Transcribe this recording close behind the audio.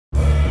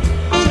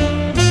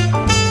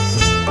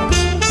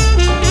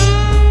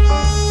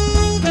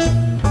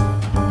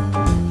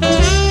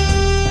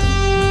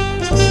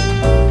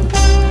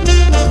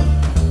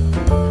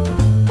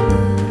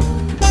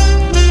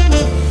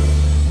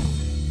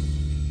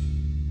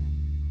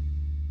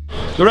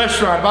The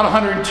restaurant, about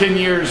 110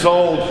 years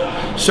old,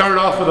 started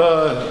off with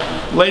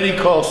a lady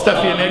called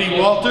Steffi and Eddie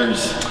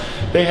Walters.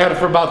 They had it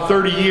for about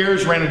 30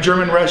 years, ran a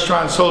German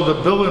restaurant, sold to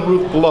Bill and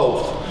Ruth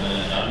Bloth.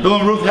 Bill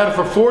and Ruth had it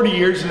for 40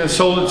 years and then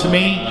sold it to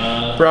me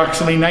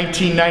approximately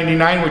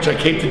 1999, which I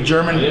kept the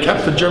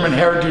German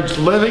heritage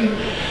living.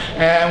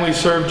 And we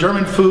serve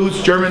German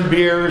foods, German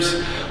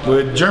beers,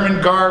 with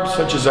German garbs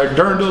such as our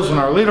Dirndls and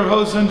our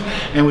Lederhosen,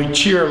 and we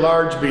cheer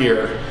large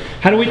beer.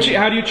 How do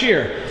you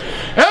cheer?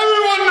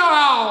 Everyone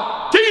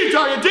now!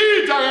 Tiki-taka,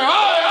 tiki-taka,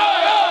 hi,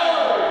 hi,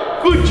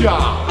 hi! Good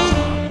job!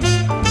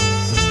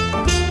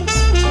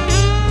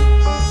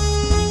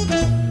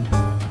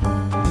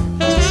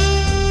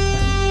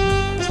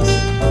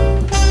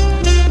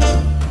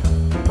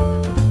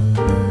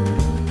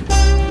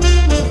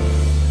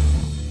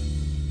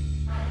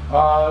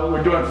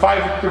 We're doing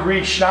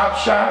 5-degree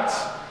schnapps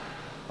shots.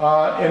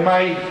 In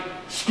my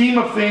scheme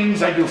of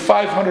things, I do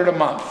 500 a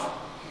month.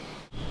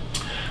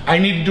 I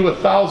need to do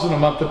 1,000 a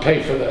month to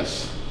pay for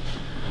this.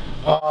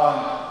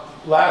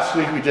 Last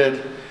week we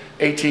did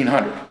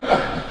 1,800.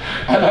 I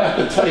don't have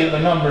to tell you the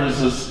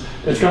numbers.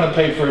 It's going to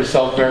pay for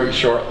itself very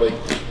shortly.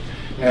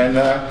 And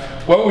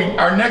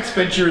our next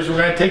venture is we're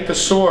going to take the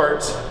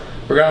swords,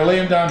 we're going to lay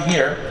them down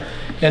here,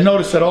 and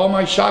notice that all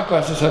my shot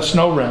glasses have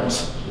snow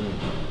rims.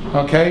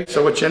 Okay,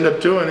 so what you end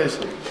up doing is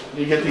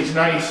you get these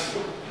nice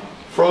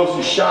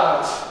frozen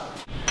shots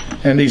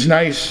and these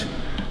nice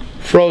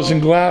frozen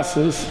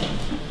glasses.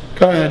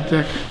 Go ahead,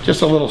 Dick.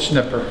 Just a little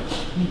snipper.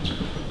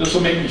 This will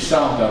make me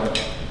sound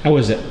better. How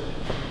is it?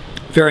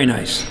 Very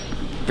nice.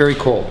 Very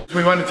cool.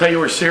 We want to tell you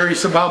we're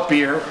serious about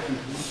beer.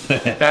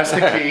 That's the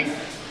key.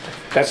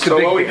 That's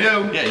so what we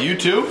do. Yeah, you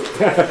too.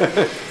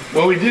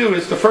 What we do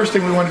is the first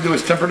thing we want to do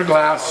is temper the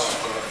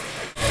glass.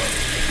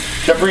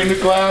 Tempering the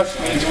glass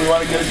means we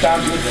want to get it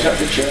down to the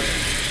temperature.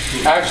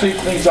 Actually, it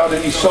cleans out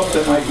any soap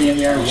that might be in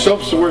there.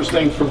 Soap's the worst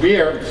thing for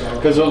beer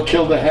because it'll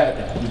kill the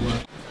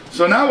head.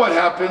 So now what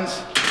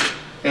happens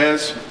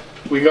is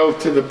we go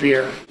to the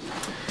beer.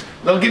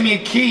 They'll give me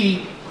a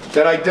key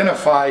that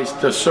identifies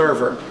the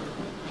server.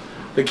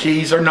 The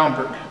keys are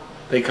numbered.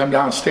 They come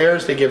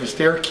downstairs, they give us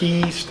their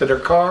keys to their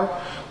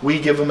car. We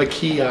give them a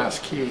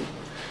kiosk key.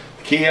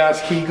 The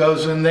kiosk key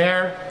goes in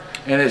there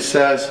and it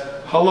says,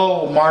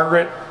 "Hello,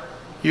 Margaret.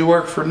 You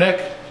work for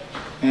Nick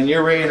and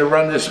you're ready to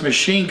run this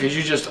machine because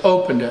you just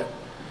opened it."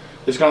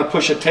 It's going to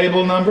push a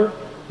table number.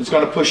 It's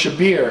going to push a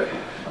beer.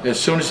 As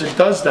soon as it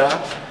does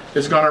that,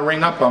 it's going to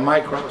ring up on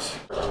micros.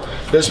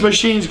 This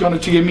machine is going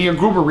to give me a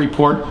Gruber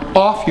report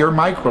off your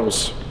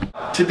micros.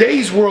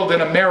 Today's world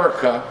in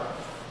America,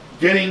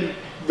 getting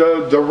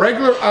the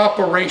regular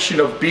operation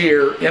of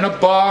beer in a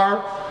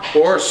bar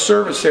or a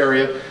service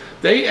area,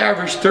 they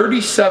average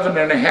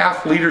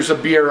 37.5 liters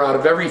of beer out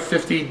of every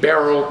 50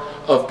 barrel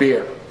of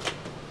beer.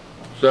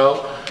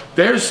 So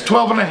there's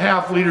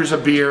 12.5 liters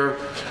of beer.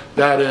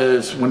 That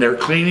is, when they're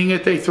cleaning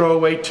it, they throw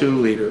away 2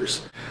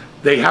 liters.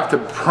 They have to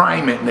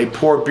prime it and they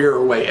pour beer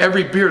away.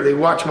 Every beer they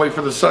watch and wait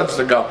for the suds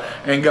to go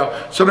and go.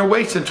 So they're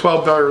wasting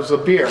 12 liters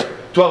of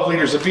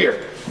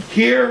beer.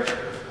 Here,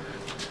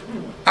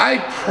 I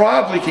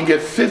probably can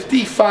get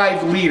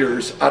 55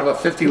 liters out of a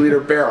 50-liter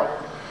barrel.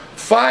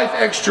 5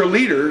 extra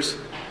liters,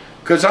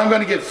 because I'm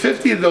going to get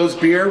 50 of those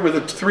beer with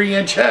a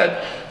 3-inch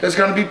head. That's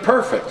going to be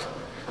perfect.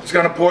 It's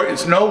going to pour,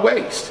 it's no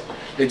waste.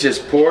 It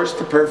just pours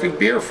the perfect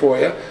beer for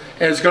you,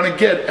 and it's going to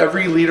get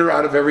every liter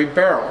out of every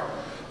barrel.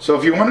 So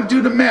if you want to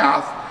do the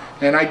math,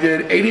 and I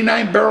did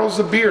 89 barrels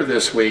of beer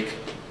this week,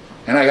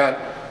 and I got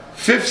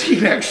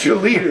 15 extra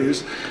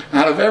liters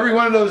out of every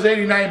one of those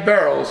 89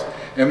 barrels,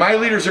 and my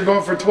liters are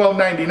going for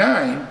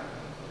 $12.99,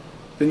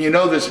 then you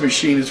know this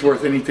machine is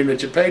worth anything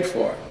that you paid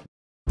for.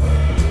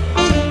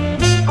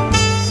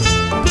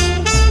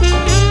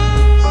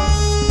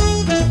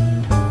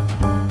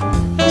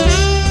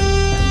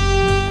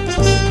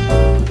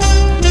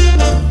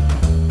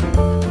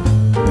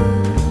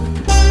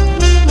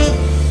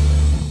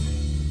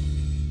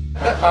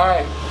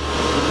 Alright,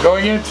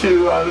 going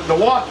into the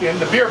walk-in,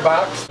 the beer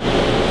box.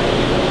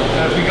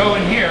 As we go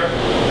in here,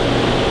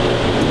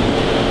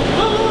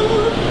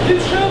 oh,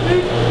 it's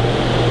coming.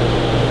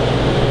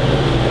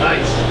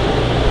 Nice.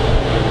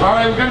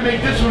 Alright, we're going to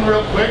make this one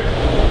real quick.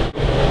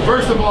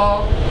 First of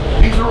all,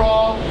 these are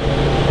all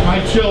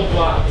my chill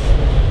blocks.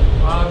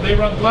 They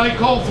run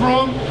glycol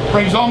through them,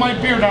 brings all my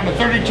beer down to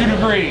 32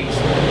 degrees.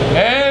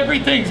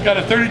 Everything's got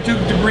a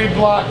 32-degree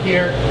block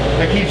here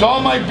that keeps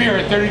all my beer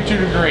at 32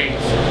 degrees.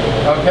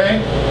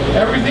 Okay?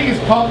 Everything is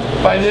pumped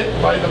by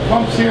the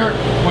pumps here,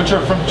 which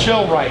are from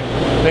Chill-Rite.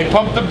 They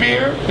pump the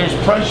beer, there's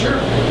pressure,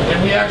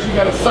 and we actually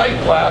got a sight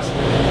glass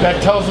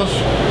that tells us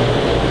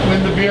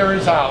when the beer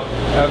is out.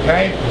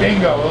 Okay?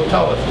 Bingo, it'll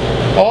tell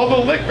us. All the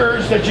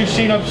liquors that you've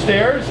seen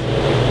upstairs,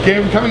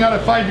 coming out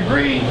at 5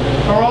 degrees,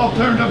 are all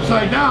turned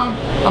upside down.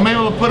 I'm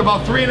able to put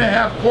about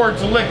 3.5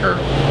 quarts of liquor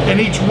in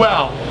each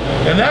well.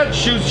 And that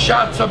shoots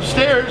shots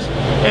upstairs,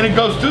 and it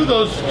goes through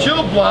those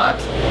chill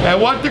blocks at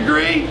what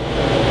degree?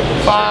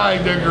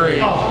 5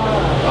 degrees.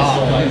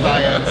 Oh, my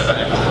God.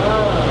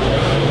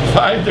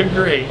 5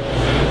 degrees.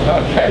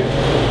 Okay.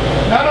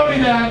 Not only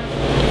that,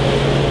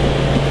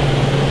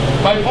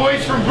 My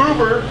voice from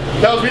Gruber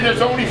tells me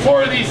there's only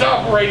 4 of these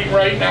operating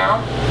right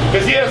now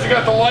because he hasn't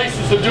got the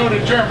license to do it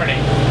in Germany.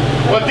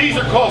 But these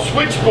are called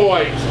switch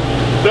boys.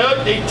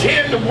 They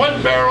tandem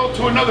one barrel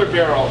to another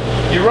barrel.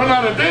 You run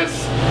out of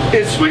this,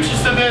 it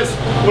switches to this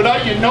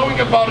without you knowing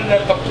about it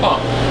at the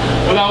pump.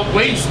 Without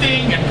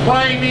wasting and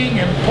priming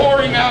and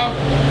pouring out,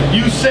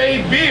 you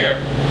save beer.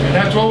 And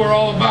that's what we're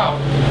all about.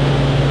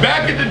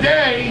 Back in the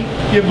day,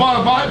 you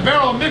bought a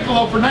barrel of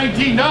Michelob for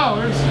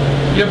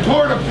 $19. You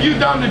poured a few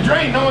down the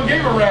drain, no one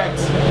gave a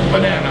rat's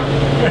banana.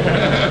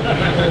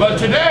 But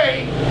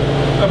today,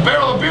 a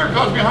barrel of beer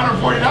costs me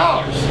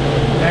 $140.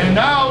 And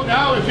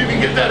now if you can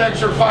get that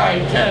extra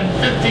 5,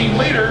 10, 15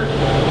 liter,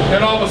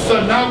 then all of a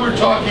sudden now we're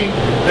talking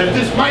that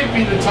this might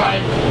be the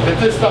time that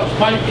this stuff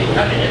might be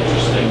kind of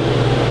interesting.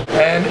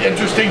 And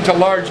interesting to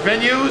large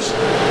venues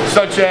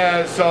such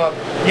as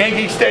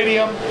Yankee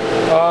Stadium,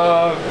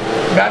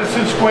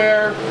 Madison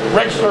Square,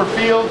 Rexler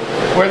Field,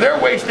 where they're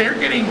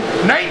getting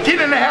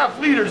 19.5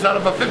 liters out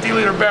of a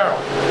 50-liter barrel.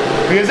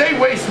 Because they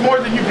waste more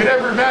than you could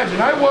ever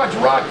imagine. I watch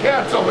Rock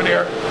Cats over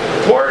there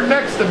pour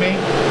next to me,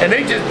 and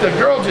the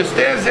girl just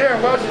stands there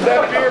and watches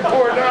that beer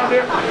pour down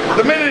there.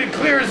 The minute it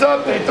clears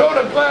up, they throw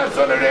the glass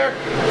under there.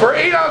 For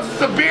 8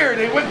 ounces of beer,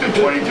 they went to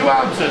 22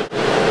 ounces.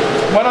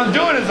 What I'm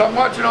doing is I'm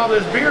watching all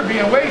this beer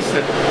being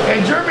wasted.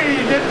 And Germany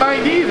didn't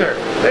mind either.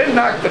 They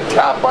knocked the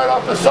top right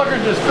off the sucker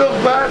and just filled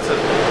glasses.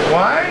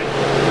 Why?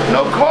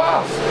 No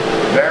cost.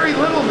 Very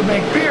little to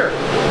make beer.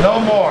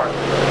 No more.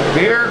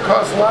 Beer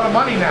costs a lot of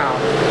money now.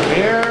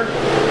 Beer,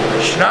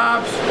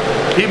 schnapps.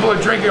 People are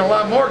drinking a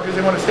lot more because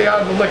they want to stay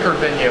out of the liquor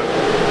venue.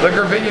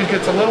 Liquor venue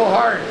gets a little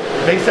hard.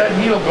 They said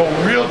needle go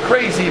real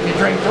crazy if you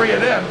drink 3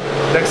 of them.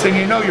 Next thing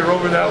you know, you're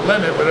over that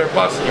limit where they're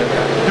busting you.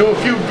 Do a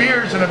few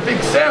beers and a big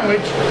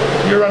sandwich,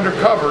 you're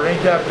undercover.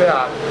 Ain't that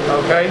bad,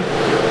 okay?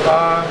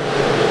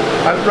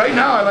 Right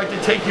now, I'd like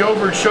to take you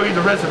over and show you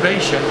the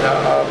reservation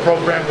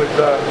program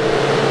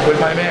with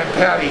my man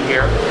Patty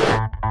here.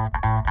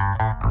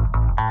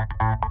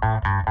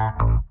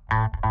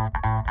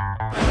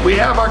 We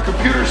have our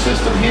computer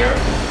system here.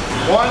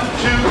 1,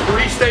 2,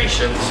 3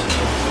 stations.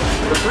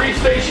 The 3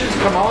 stations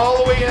come all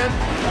the way in.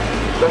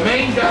 The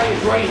main guy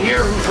is right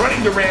here who's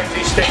running the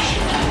Ramsey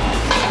station.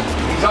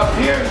 He's up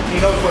here, he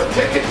knows what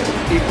ticket,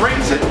 he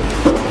brings it,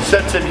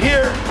 sets it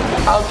here,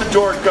 out the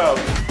door it goes.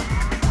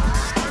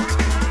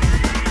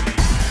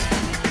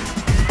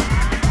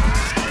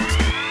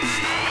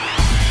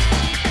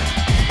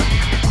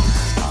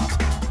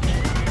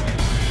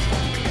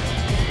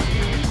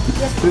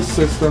 This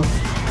system,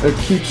 it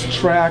keeps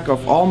track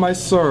of all my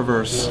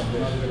servers.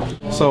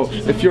 So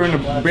if you're in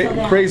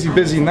a crazy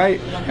busy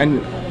night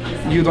and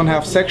you don't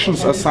have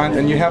sections assigned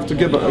and you have to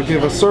give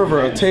a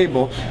server a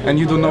table and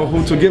you don't know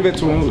who to give it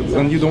to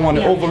and you don't want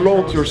to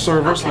overload your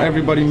servers and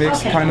everybody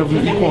makes kind of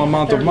an equal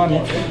amount of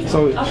money,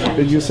 so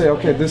you say,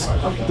 okay,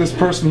 this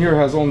person here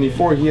has only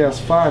 4, he has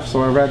 5,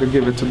 so I'd rather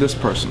give it to this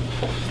person.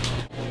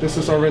 This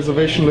is our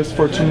reservation list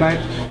for tonight,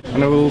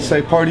 and it will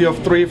say party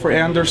of 3 for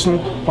Anderson,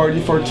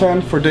 party for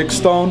 10 for Dick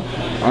Stone,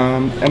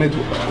 and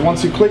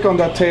once you click on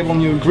that table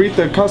and you greet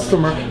the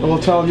customer, it will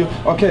tell you,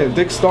 okay,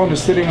 Dick Stone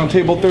is sitting on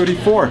table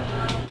 34.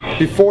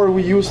 Before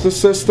we used the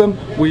system,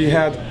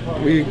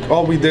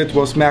 all we did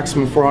was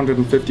maximum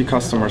 450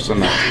 customers a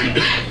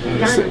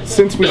night.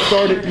 Since we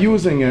started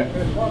using it,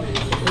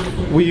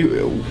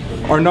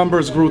 our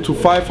numbers grew to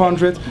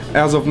 500.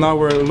 As of now,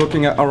 we're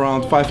looking at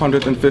around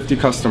 550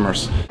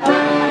 customers.